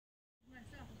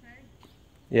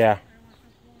Yeah.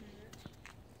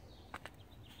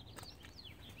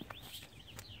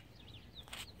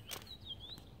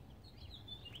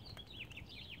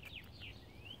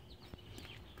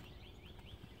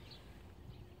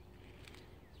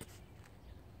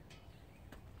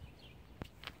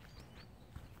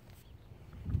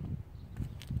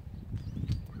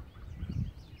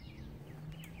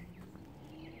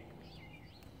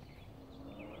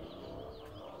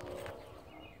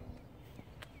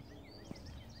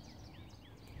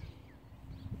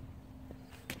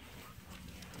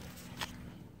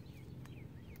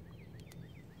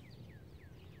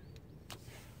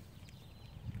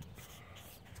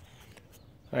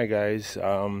 Hi guys,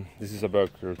 this is about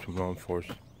from Lawn Force.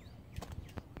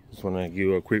 Just want to give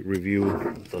you a quick review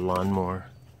of the lawnmower.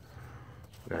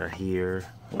 Got it here.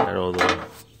 Got all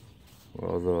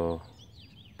the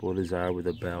bullets are with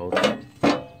the belt,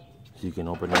 so you can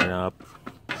open it up.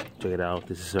 Check it out.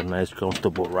 This is a nice,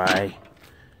 comfortable ride.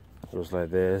 It goes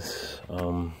like this.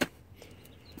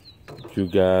 You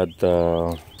got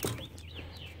the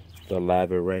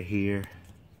lever right here.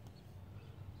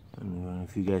 I don't know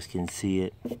if you guys can see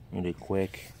it really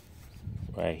quick.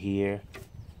 Right here,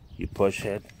 you push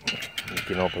it, you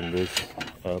can open this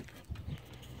up,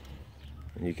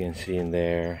 and you can see in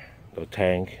there the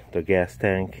tank, the gas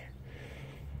tank,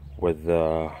 with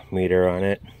the meter on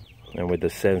it, and with the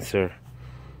sensor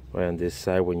right on this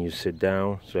side when you sit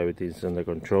down, so everything's under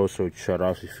control, so it shut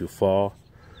off if you fall.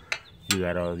 You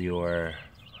got all your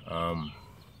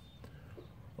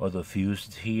other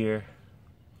fuses here,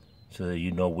 so that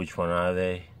you know which one are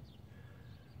they.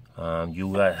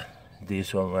 You got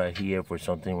this one right here for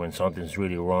something when something's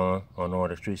really wrong on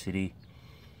electricity,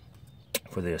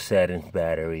 for the settings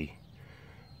battery,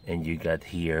 and you got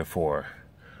here for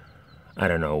I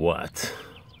don't know what.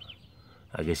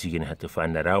 I guess you're gonna have to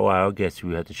find that out. Well, I guess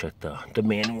we have to check the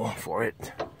manual for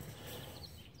it.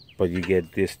 But you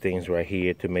get these things right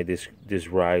here to make this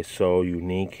ride so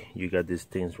unique. You got these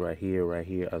things right here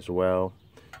as well.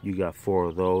 You got 4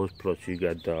 of those, plus you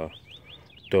got the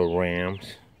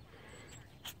rams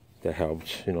that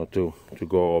helps, you know, to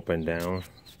go up and down.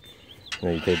 And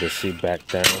then you take the seat back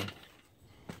down,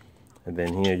 and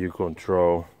then here you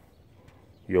control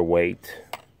your weight.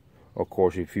 Of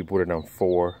course, if you put it on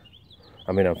 5,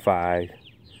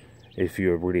 if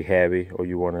you're really heavy or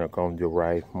you want to come your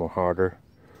ride more harder,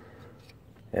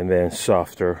 and then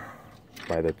softer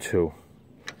by the 2.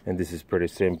 And this is pretty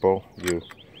simple. You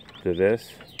do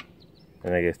this,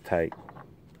 and it gets tight,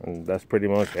 and that's pretty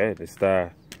much it. It's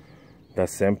that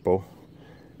simple.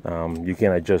 You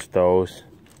can adjust those.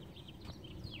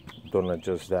 Don't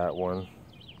adjust that one.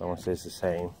 That one stays the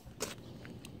same.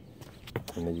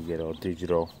 And then you get all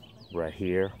digital right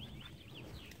here,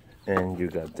 and you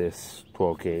got this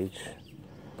 12 gauge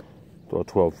or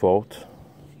 12 volt.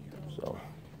 So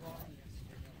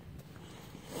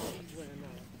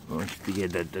once you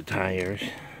get the tires,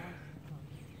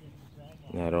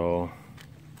 not all.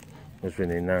 It's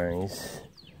really nice.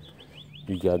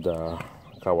 You got the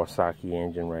Kawasaki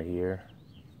engine right here.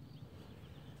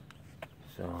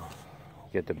 So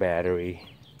get the battery.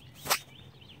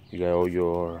 You got all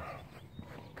your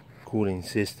cooling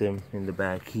system in the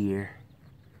back here.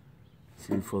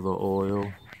 See, for the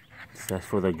oil. That's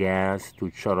for the gas, to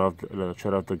shut off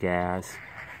the gas.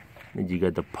 Then you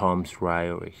got the pumps right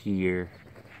over here,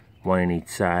 one on each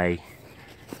side.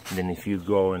 And then if you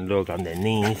go and look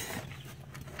underneath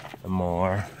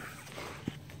more,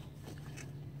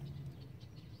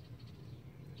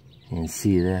 you can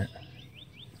see that.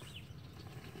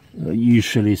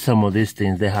 Usually some of these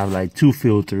things, they have like 2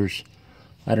 filters.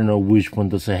 I don't know which one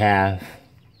does it have.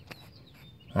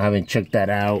 I haven't checked that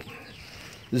out.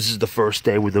 This is the first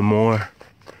day with the mower,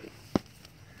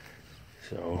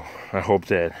 so I hope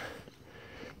that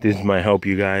this might help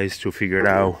you guys to figure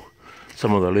out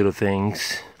some of the little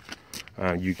things.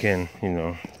 You can, you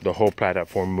know, the whole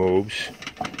platform moves,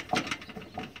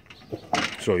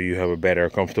 so you have a better,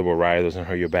 comfortable ride. Doesn't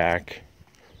hurt your back.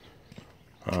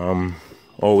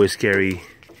 Always carry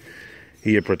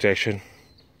ear protection,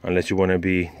 unless you want to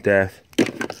be deaf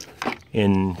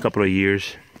in a couple of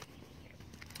years,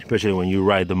 especially when you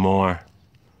ride the mower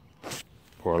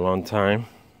for a long time.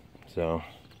 So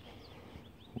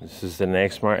this is the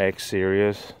Exmark X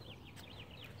series.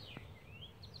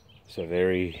 It's a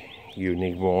very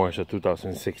unique mower. It's a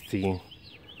 2016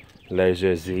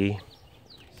 Leisure Z.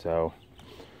 So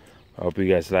I hope you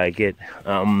guys like it.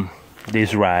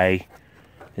 This ride,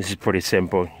 this is pretty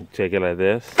simple. You take it like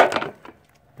this,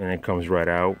 and it comes right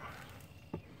out.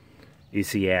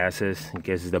 Easy access in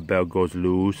case the belt goes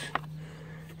loose,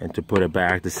 and to put it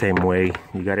back the same way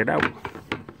you got it out.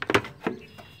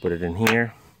 Put it in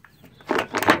here,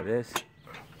 like this,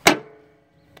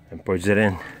 and push it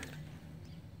in.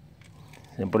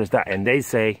 Simple as that. And they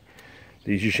say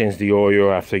that you should change the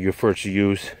oil after your first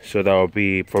use. So that will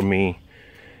be, for me,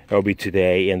 that will be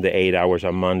today in the 8 hours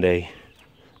on Monday.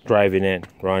 Driving it,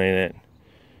 running it,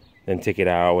 then take it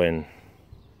out and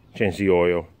change the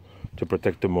oil to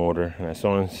protect the motor. And as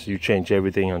long as you change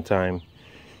everything on time,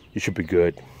 you should be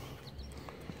good.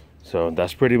 So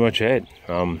that's pretty much it.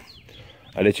 I'll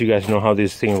let you guys know how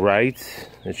this thing rides.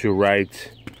 It should ride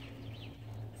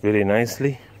really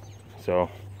nicely. So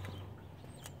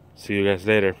see you guys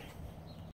later.